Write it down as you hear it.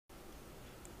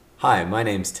Hi, my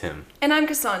name's Tim. And I'm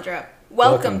Cassandra.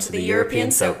 Welcome to the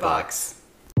European Soapbox.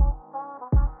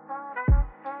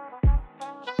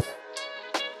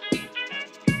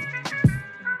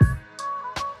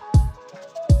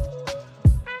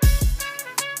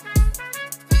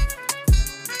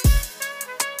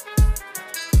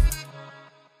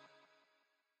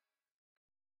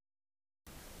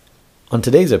 On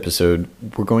today's episode,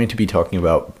 we're going to be talking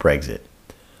about Brexit.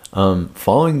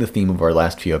 Following the theme of our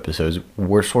last few episodes,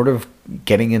 we're sort of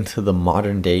getting into the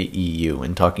modern day EU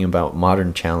and talking about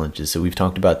modern challenges. So we've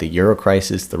talked about the Euro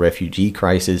crisis, the refugee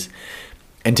crisis,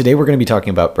 and today we're going to be talking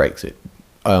about Brexit.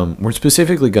 We're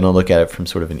specifically going to look at it from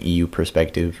sort of an EU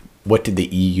perspective. What did the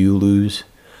EU lose?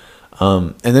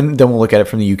 And then we'll look at it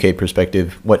from the UK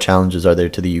perspective. What challenges are there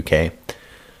to the UK?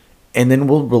 And then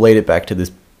we'll relate it back to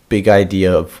this big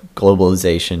idea of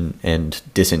globalization and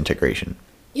disintegration.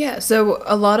 Yeah, so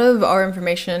a lot of our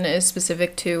information is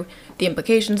specific to the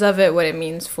implications of it, what it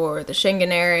means for the Schengen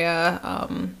area.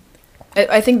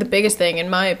 I think the biggest thing, in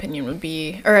my opinion, would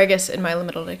be, or I guess in my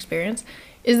limited experience,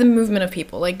 is the movement of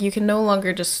people. Like, you can no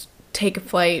longer just take a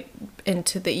flight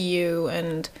into the EU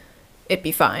and it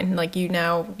be fine. Like, you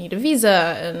now need a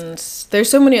visa, and there's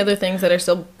so many other things that are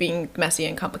still being messy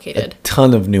and complicated. A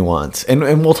ton of nuance. And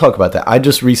we'll talk about that. I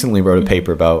just recently wrote a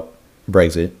paper about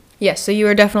Brexit. Yes, so you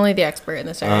are definitely the expert in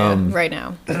this area right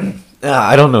now.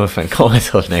 I don't know if I call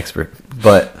myself an expert,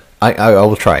 but I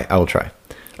will try.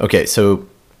 Okay, so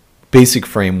basic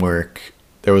framework.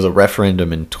 There was a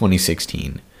referendum in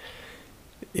 2016.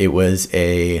 It was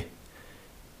should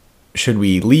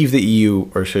we leave the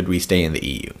EU or should we stay in the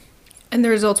EU? And the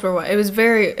results were what? It was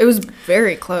very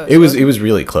close. It was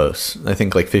really close. I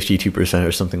think like 52%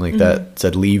 or something like that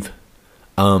said leave.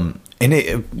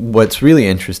 And what's really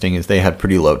interesting is they had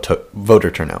pretty low voter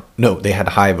turnout. No, they had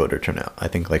high voter turnout. I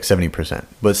think like 70%.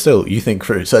 But still, you think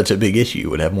for such a big issue,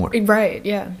 you would have more. Right,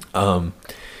 yeah.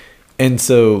 And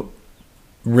so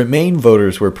Remain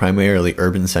voters were primarily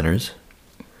urban centres,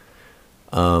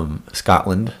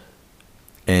 Scotland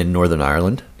and Northern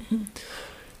Ireland. Mm-hmm.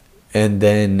 And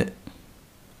then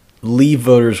Leave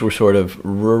voters were sort of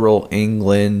rural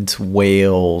England,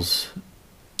 Wales,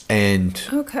 and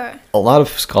a lot of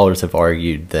scholars have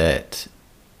argued that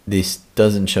this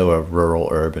doesn't show a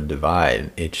rural-urban divide.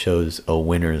 It shows a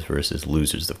winners versus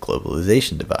losers of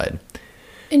globalization divide.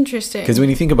 Interesting. Because when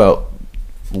you think about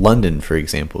London, for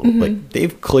example, like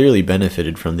they've clearly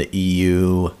benefited from the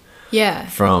EU,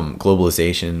 from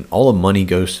globalization. All the money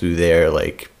goes through there.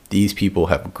 Like, these people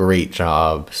have great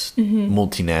jobs,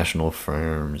 multinational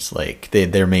firms, like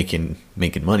they're making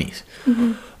monies.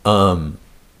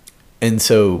 And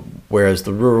so, whereas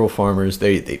the rural farmers,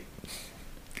 they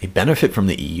benefit from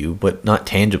the EU, but not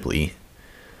tangibly.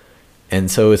 And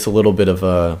so it's a little bit of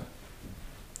a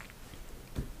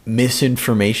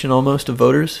misinformation almost of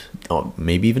voters, or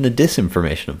maybe even a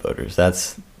disinformation of voters.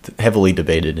 That's heavily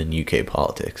debated in UK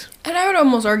politics. And I would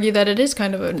almost argue that it is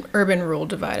kind of an urban-rural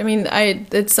divide. I mean,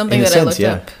 it's something that I looked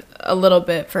up a little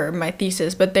bit for my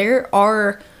thesis, but there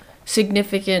are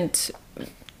significant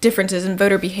differences in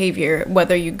voter behavior,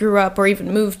 whether you grew up or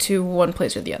even moved to one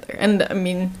place or the other. And I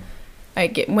mean,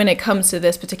 when it comes to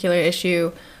this particular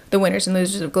issue, the winners and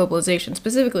losers of globalization,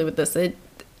 specifically with this,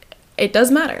 it does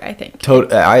matter, I think.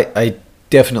 I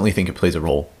definitely think it plays a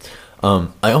role.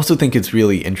 I also think it's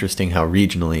really interesting how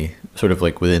regionally, sort of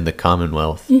like within the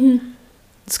Commonwealth,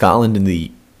 Scotland and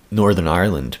the Northern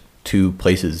Ireland, two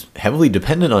places heavily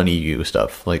dependent on EU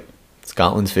stuff, like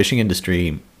Scotland's fishing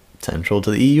industry, central to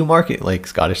the EU market, like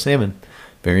Scottish salmon,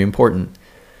 very important.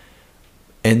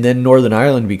 And then Northern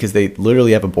Ireland, because they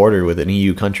literally have a border with an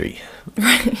EU country.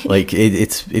 Right. Like,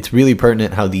 it's really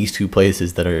pertinent how these two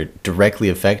places that are directly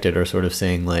affected are sort of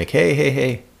saying like,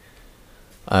 hey,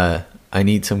 I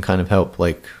need some kind of help.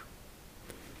 Like,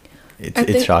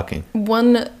 it's shocking.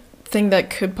 One thing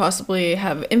that could possibly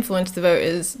have influenced the vote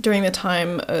is during the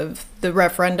time of the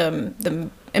referendum, the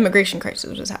immigration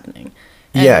crisis was happening.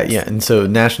 And and so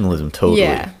nationalism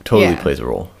totally plays a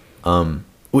role.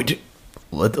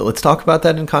 Let's talk about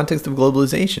that in context of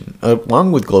globalization.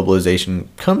 Along with globalization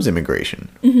comes immigration.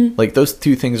 Like, those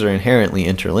two things are inherently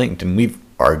interlinked, and we've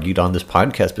argued on this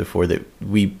podcast before that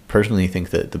we personally think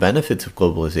that the benefits of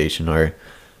globalization are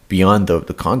beyond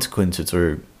the consequences,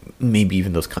 or maybe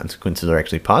even those consequences are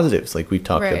actually positives. Like, we've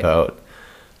talked about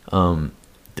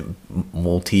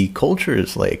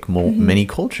multi-cultures, like many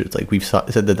cultures. Like, we've said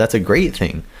that that's a great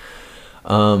thing.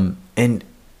 And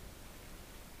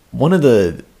one of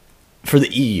for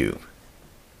the EU,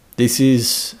 this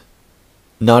is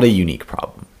not a unique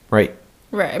problem, right?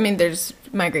 Right. I mean, there's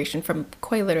migration from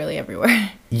quite literally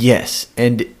everywhere. Yes.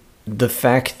 And the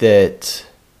fact that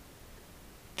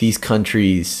these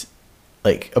countries,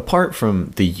 like apart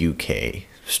from the UK,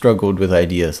 struggled with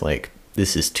ideas like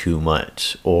this is too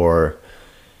much, or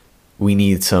we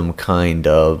need some kind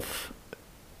of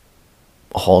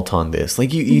halt on this.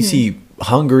 Like you see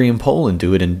Hungary and Poland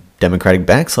do it in democratic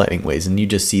backsliding ways, and you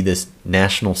just see this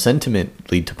national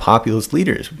sentiment lead to populist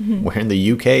leaders, where in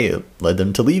the UK it led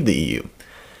them to leave the EU.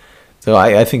 So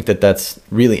I think that that's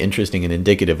really interesting and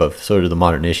indicative of sort of the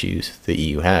modern issues the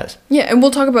EU has. Yeah, and we'll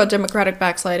talk about democratic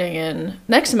backsliding in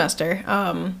next semester.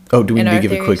 Do we need to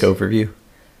give a quick overview?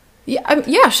 Yeah,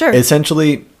 yeah, sure.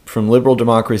 Essentially, from liberal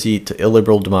democracy to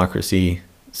illiberal democracy,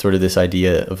 sort of this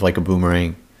idea of like a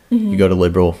boomerang. You go to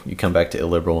liberal, you come back to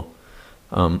illiberal.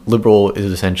 Liberal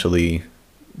is essentially,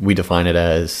 we define it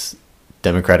as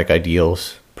democratic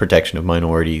ideals, protection of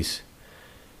minorities,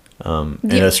 and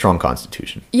a strong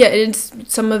constitution. Yeah, it's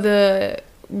some of the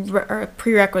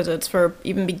prerequisites for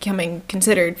even becoming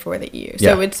considered for the EU.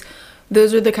 So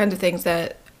those are the kinds of things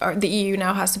that the EU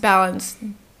now has to balance.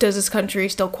 Does this country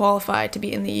still qualify to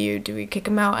be in the EU? Do we kick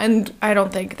them out? And I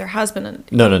don't think there has been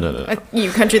a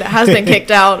EU country that has been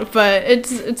kicked out, but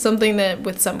it's something that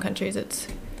with some countries it's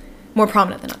more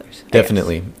prominent than others.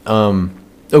 Definitely.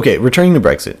 Okay, returning to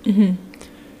Brexit.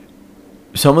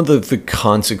 Some of the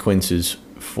consequences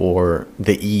for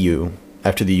the EU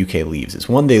after the UK leaves is,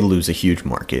 one, they lose a huge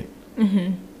market.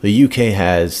 The UK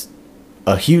has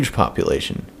a huge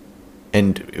population,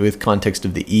 and with context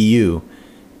of the EU,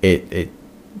 it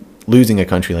losing a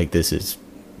country like this is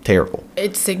terrible.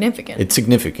 It's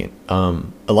significant.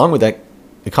 Along with that,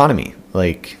 economy.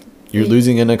 Like, you're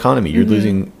losing an economy. You're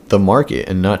losing the market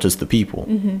and not just the people.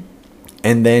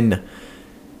 And then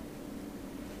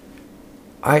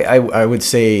I would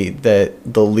say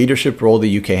that the leadership role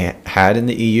the UK had in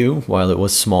the EU, while it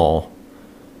was small,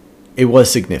 it was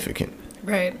significant.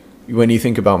 Right. When you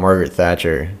think about Margaret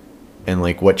Thatcher and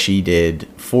like what she did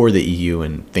for the EU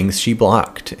and things she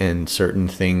blocked and certain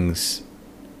things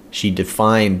she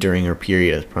defined during her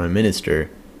period as Prime Minister,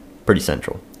 pretty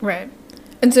central. Right.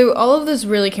 And so all of this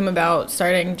really came about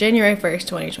starting January 1st,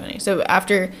 2020. So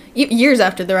after years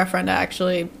after the referenda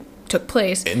actually took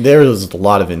place. And there was a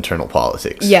lot of internal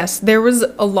politics. Yes, there was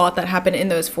a lot that happened in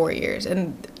those 4 years.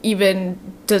 And even,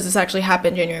 does this actually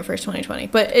happen January 1st, 2020?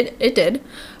 But it did.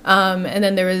 And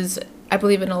then there was, I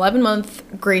believe, an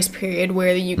 11-month grace period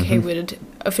where the UK would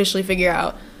officially figure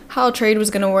out how trade was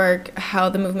going to work, how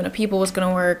the movement of people was going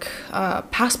to work,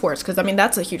 passports, because, I mean,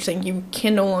 that's a huge thing. You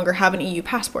can no longer have an EU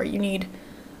passport. You need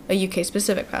a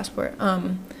UK-specific passport.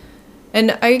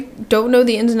 And I don't know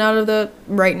the ins and outs of that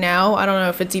right now. I don't know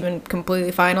if it's even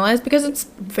completely finalized because it's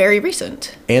very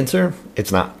recent. Answer,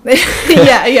 it's not.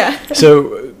 Yeah.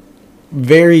 So,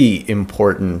 very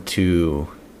important to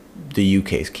the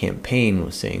UK's campaign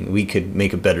was saying we could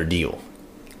make a better deal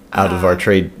out of our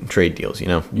trade deals, you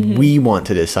know. We want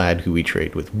to decide who we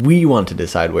trade with. We want to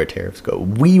decide where tariffs go.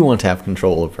 We want to have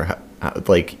control over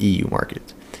like EU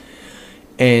markets.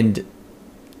 And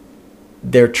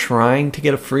they're trying to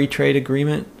get a free trade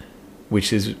agreement,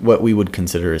 which is what we would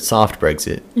consider a soft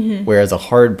Brexit, whereas a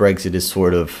hard Brexit is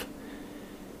sort of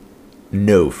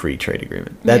no free trade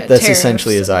agreement. That's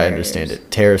essentially, as I understand it,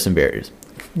 tariffs and barriers.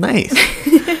 Nice.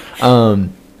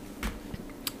 And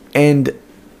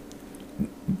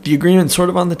the agreement's sort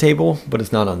of on the table, but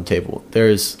it's not on the table.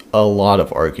 There's a lot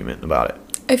of argument about it.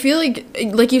 I feel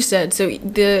like you said, so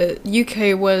the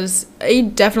UK was a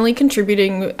definitely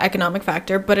contributing economic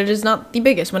factor, but it is not the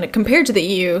biggest. When it compared to the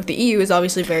EU is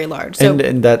obviously very large. So,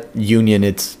 and that union,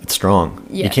 it's strong.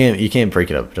 Yeah. You can't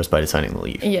break it up just by deciding to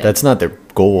leave. Yeah. That's not their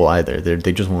goal either.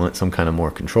 They just want some kind of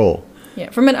more control. Yeah,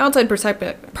 from an outside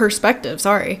perspective,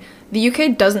 the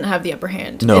UK doesn't have the upper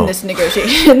hand in this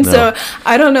negotiation. No. So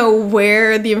I don't know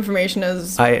where the information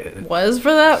was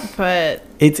for that, but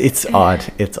it's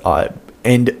odd. It's odd.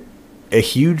 And a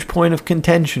huge point of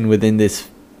contention within this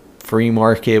free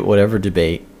market, whatever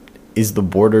debate, is the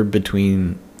border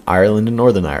between Ireland and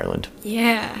Northern Ireland.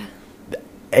 Yeah.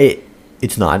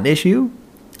 It's not an issue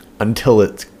until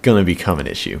it's going to become an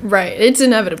issue. Right. It's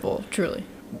inevitable, truly.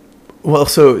 Well,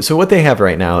 so what they have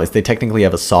right now is they technically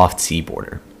have a soft sea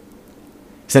border.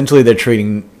 Essentially, they're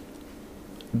treating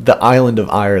the island of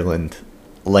Ireland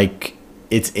like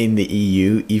it's in the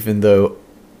EU, even though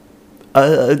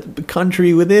a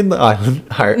country within the island,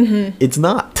 it's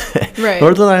not. Right.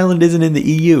 Northern Ireland isn't in the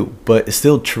EU, but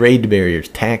still trade barriers,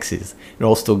 taxes, it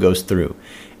all still goes through.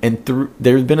 And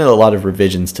there's been a lot of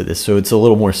revisions to this, so it's a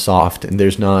little more soft, and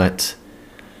there's not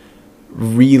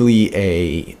really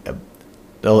a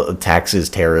taxes,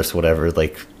 tariffs, whatever,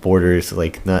 like borders,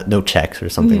 like no checks or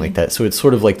something like that. So it's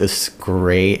sort of like this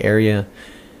gray area.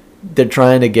 They're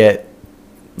trying to get,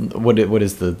 what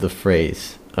is the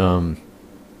phrase?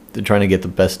 They're trying to get the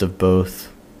best of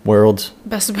both worlds.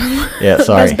 Best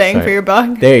Sorry. bang for your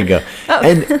buck. There you go. Oh.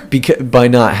 And by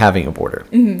not having a border,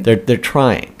 they're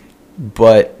trying,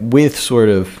 but with sort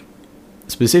of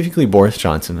specifically Boris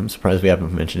Johnson. I'm surprised we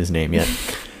haven't mentioned his name yet.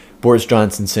 Boris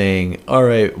Johnson saying, "All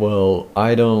right, well,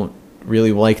 I don't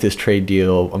really like this trade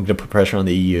deal. I'm going to put pressure on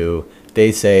the EU."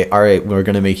 They say, "All right, we're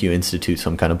going to make you institute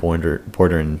some kind of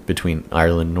border in between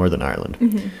Ireland and Northern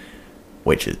Ireland,"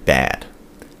 which is bad.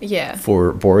 Yeah.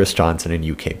 For Boris Johnson and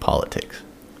UK politics.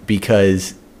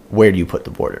 Because where do you put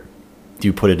the border? Do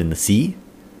you put it in the sea?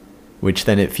 Which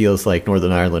then it feels like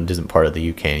Northern Ireland isn't part of the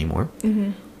UK anymore.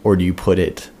 Or do you put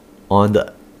it on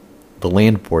the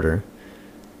land border,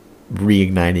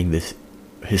 reigniting this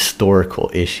historical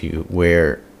issue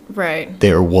where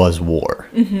there was war?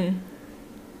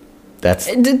 It's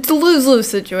a lose-lose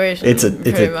situation. It's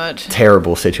a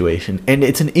terrible situation. And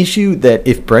it's an issue that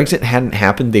if Brexit hadn't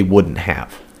happened, they wouldn't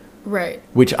have. Right.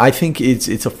 Which I think it's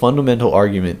a fundamental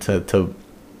argument to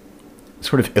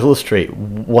sort of illustrate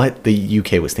what the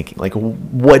UK was thinking. Like,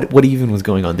 what even was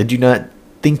going on? Did you not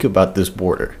think about this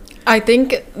border? I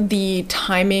think the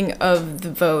timing of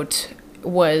the vote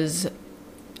was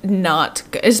not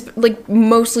good. It's like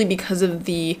mostly because of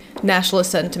the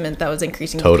nationalist sentiment that was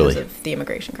increasing because of the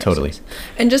immigration crisis. Totally.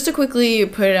 And just to quickly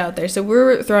put it out there, so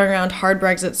we're throwing around hard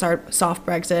Brexit, soft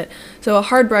Brexit. So a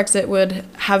hard Brexit would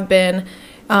have been,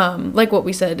 like what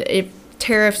we said, if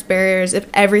tariffs, barriers, if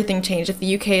everything changed, if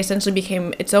the UK essentially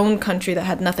became its own country that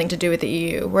had nothing to do with the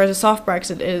EU. Whereas a soft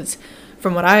Brexit is,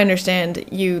 from what I understand,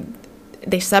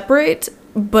 they separate,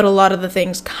 but a lot of the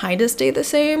things kind of stay the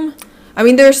same. I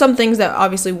mean, there are some things that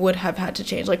obviously would have had to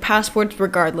change, like passports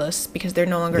regardless, because they're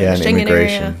no longer in the Schengen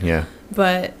area. Yeah.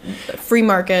 But free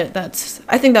market,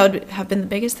 I think that would have been the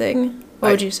biggest thing.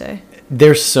 What would you say?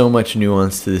 There's so much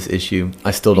nuance to this issue.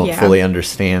 I still don't fully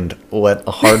understand what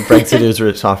a hard Brexit is or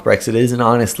a soft Brexit is. And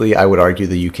honestly, I would argue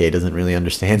the UK doesn't really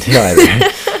understand it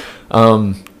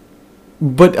either.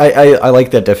 But I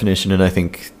like that definition, and I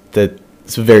think that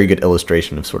it's a very good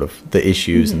illustration of sort of the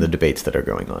issues and the debates that are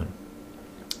going on.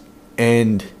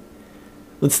 And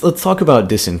let's talk about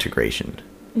disintegration.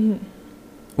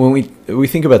 When we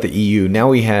think about the EU, now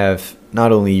we have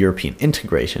not only European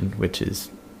integration, which is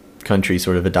countries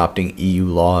sort of adopting EU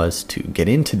laws to get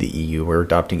into the EU or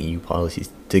adopting EU policies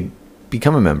to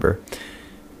become a member.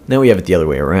 Now we have it the other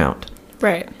way around.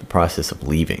 Right. The process of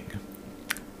leaving.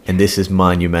 And this is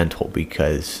monumental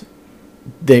because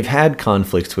they've had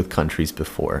conflicts with countries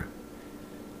before.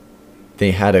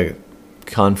 They had a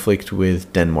conflict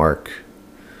with Denmark,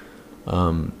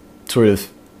 sort of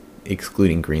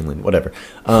excluding Greenland, whatever.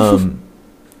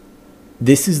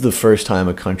 This is the first time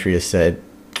a country has said,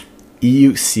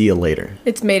 EU, see you later.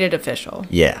 It's made it official.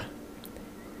 Yeah.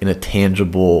 In a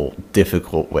tangible,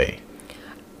 difficult way.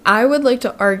 I would like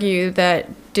to argue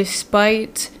that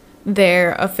despite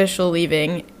their official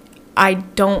leaving, I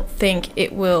don't think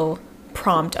it will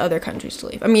prompt other countries to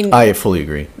leave. I mean, I fully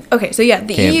agree. Okay, so yeah,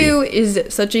 the EU is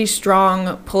such a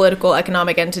strong political,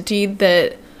 economic entity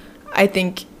that I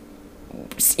think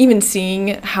even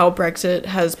seeing how Brexit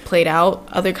has played out,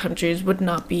 other countries would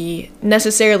not be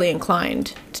necessarily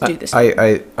inclined to do this.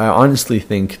 I honestly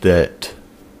think that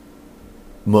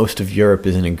most of Europe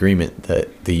is in agreement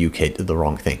that the UK did the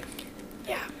wrong thing.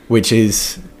 Yeah. Which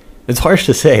is, it's harsh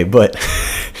to say, but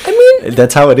I mean,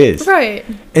 that's how it is. Right.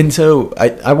 And so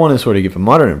I want to sort of give a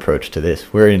modern approach to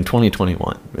this. We're in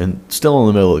 2021 and still in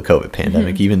the middle of the COVID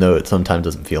pandemic, even though it sometimes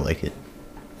doesn't feel like it.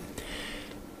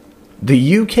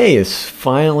 The UK is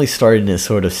finally starting to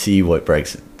sort of see what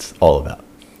Brexit's all about.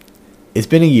 It's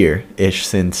been a year-ish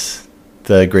since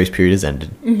the grace period has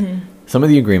ended. Some of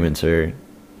the agreements are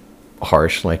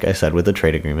harsh, like I said, with the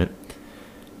trade agreement.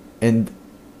 And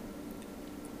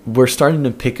we're starting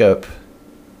to pick up,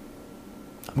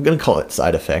 I'm going to call it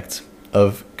side effects,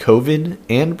 of COVID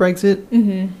and Brexit.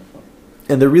 And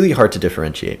they're really hard to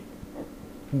differentiate.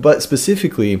 But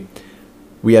specifically,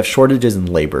 we have shortages in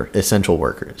labor, essential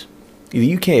workers.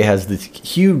 The UK has this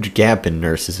huge gap in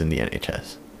nurses in the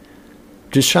NHS.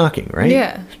 Just shocking, right?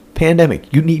 Yeah.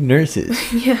 Pandemic, you need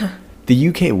nurses. Yeah. The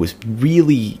UK was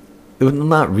really,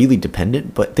 not really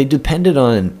dependent, but they depended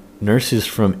on nurses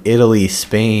from Italy,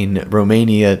 Spain,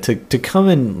 Romania to come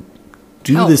and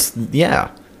do this.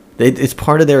 Yeah. It's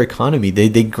part of their economy.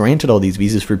 They granted all these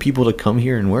visas for people to come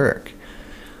here and work.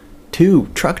 2,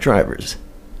 truck drivers.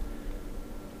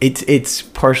 It's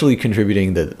partially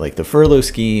contributing to like the furlough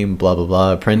scheme, blah, blah,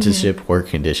 blah, apprenticeship, work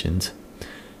conditions.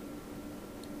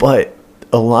 But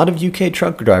a lot of UK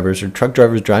truck drivers or truck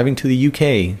drivers driving to the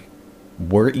UK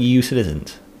were EU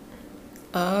citizens.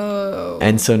 Oh.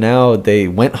 And so now they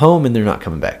went home and they're not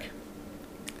coming back.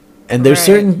 And there's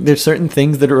Right. certain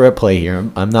things that are at play here.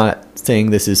 I'm not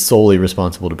saying this is solely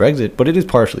responsible to Brexit, but it is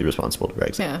partially responsible to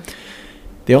Brexit. Yeah.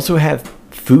 They also have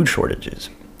food shortages.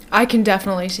 I can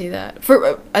definitely see that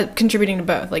for contributing to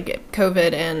both, like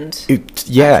COVID and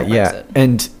Yeah, actual yeah, Brexit.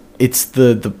 and it's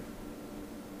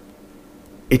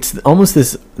it's almost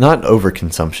this, not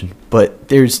overconsumption, but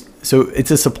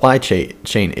it's a supply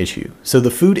chain issue. So the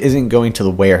food isn't going to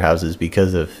the warehouses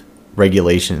because of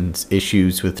regulations,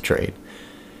 issues with trade,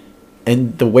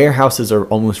 and the warehouses are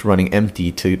almost running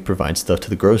empty to provide stuff to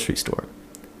the grocery store.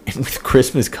 And with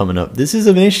Christmas coming up, this is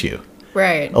an issue.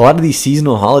 Right. A lot of these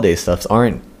seasonal holiday stuffs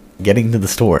aren't getting to the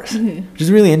stores, which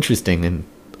is really interesting and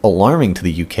alarming to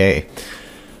the UK.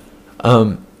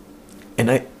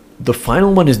 The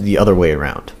final one is the other way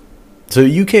around. So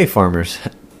UK farmers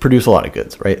produce a lot of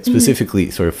goods, right?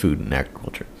 Specifically sort of food and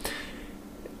agriculture.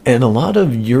 And a lot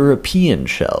of European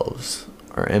shelves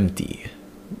are empty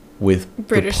with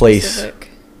British the place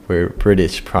specific. where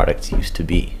British products used to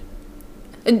be.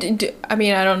 I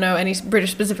mean, I don't know any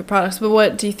British specific products, but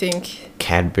what do you think?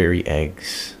 Cadbury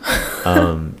eggs,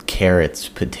 carrots,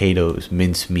 potatoes,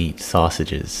 mincemeat,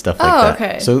 sausages, stuff like that.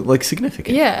 Okay. So, like,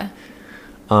 significant. Yeah.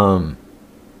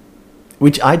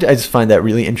 Which I just find that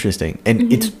really interesting.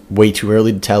 And it's way too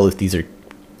early to tell if these are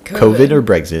COVID or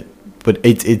Brexit, but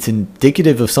it's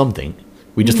indicative of something.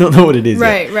 We just don't know what it is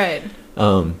yet. Right.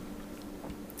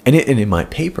 And in my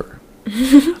paper,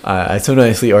 I so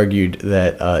nicely argued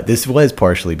that this was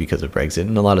partially because of Brexit,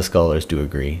 and a lot of scholars do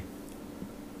agree.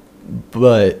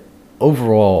 But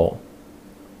overall,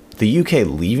 the UK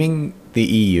leaving the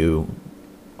EU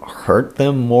hurt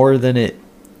them more than it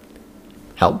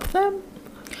helped them?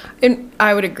 And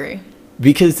I would agree.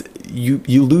 Because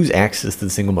you lose access to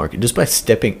the single market just by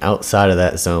stepping outside of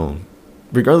that zone.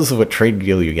 Regardless of what trade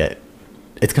deal you get,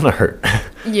 it's going to hurt.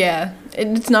 Yeah.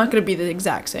 It's not going to be the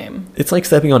exact same. It's like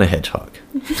stepping on a hedgehog.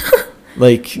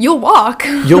 Like, You'll walk.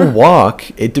 you'll walk.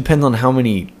 It depends on how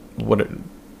many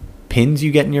pins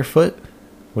you get in your foot.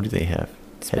 What do they have?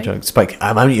 Hedgehog spike.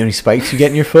 How many spikes you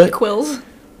get in your foot? Quills.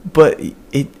 But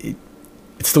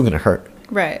it's still going to hurt.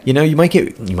 Right. You know, you might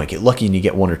get lucky and you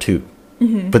get one or two,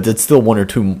 but that's still one or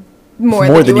two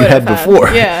More than you had before.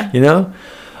 Yeah. You know,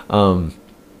 and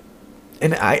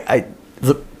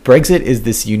the Brexit is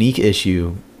this unique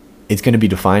issue. It's going to be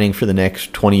defining for the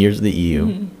next 20 years of the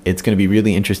EU. It's going to be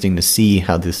really interesting to see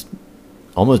how this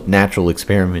almost natural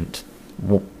experiment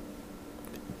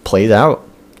plays out.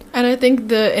 And I think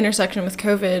the intersection with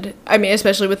COVID, I mean,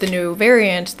 especially with the new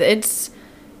variant, it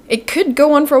could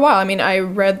go on for a while. I mean, I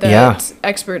read that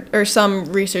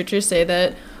some researchers say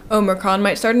that Omicron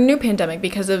might start a new pandemic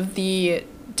because of the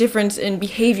difference in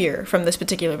behavior from this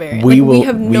particular variant. We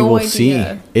have no idea.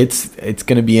 See. It's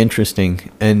going to be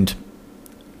interesting, and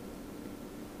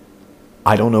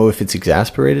I don't know if it's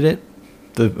exasperated it,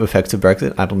 the effects of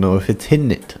Brexit. I don't know if it's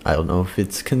hidden it. I don't know if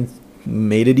it's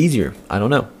made it easier. I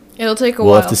don't know. It'll take a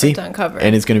We'll while have to see. to uncover.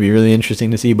 And it's going to be really interesting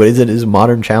to see. But it is a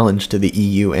modern challenge to the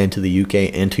EU and to the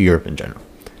UK and to Europe in general.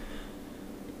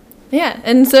 Yeah,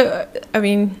 and so, I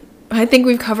mean, I think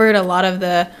we've covered a lot of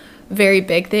the very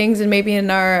big things, and maybe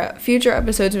in our future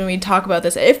episodes when we talk about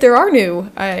this, if there are new,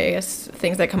 I guess,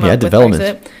 things that come up with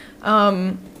Brexit,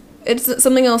 it's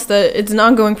something else that it's an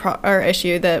ongoing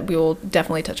issue that we will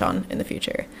definitely touch on in the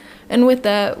future. And with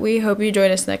that, we hope you join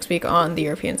us next week on the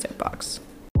European Soapbox.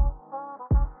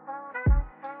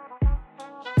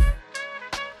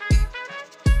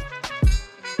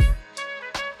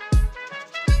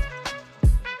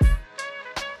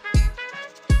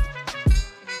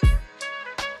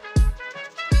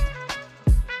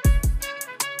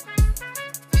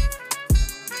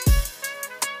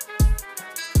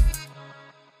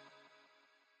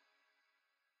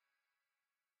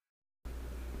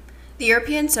 The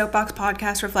European Soapbox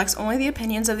podcast reflects only the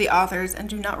opinions of the authors and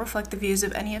do not reflect the views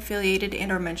of any affiliated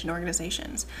and/or mentioned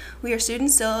organizations. We are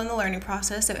students still in the learning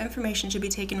process, so information should be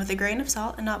taken with a grain of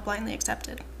salt and not blindly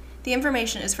accepted. The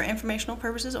information is for informational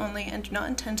purposes only and do not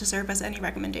intend to serve as any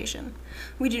recommendation.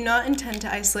 We do not intend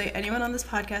to isolate anyone on this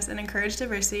podcast and encourage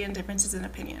diversity and differences in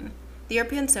opinion. The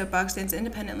European Soapbox stands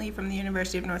independently from the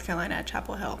University of North Carolina at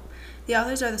Chapel Hill. The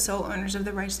authors are the sole owners of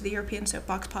the rights to the European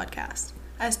Soapbox podcast.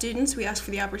 As students, we ask for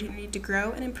the opportunity to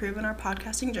grow and improve on our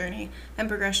podcasting journey and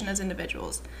progression as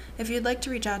individuals. If you'd like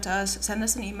to reach out to us, send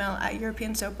us an email at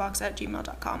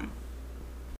europeansoapbox@gmail.com.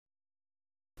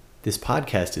 This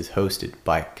podcast is hosted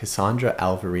by Cassandra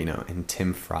Alvarino and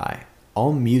Tim Fry.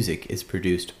 All music is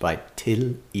produced by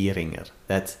Till Ihringer.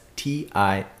 That's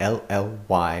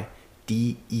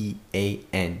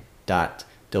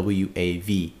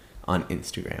TILLYDEAN.WAV on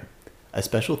Instagram. A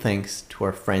special thanks to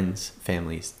our friends,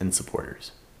 families, and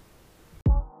supporters.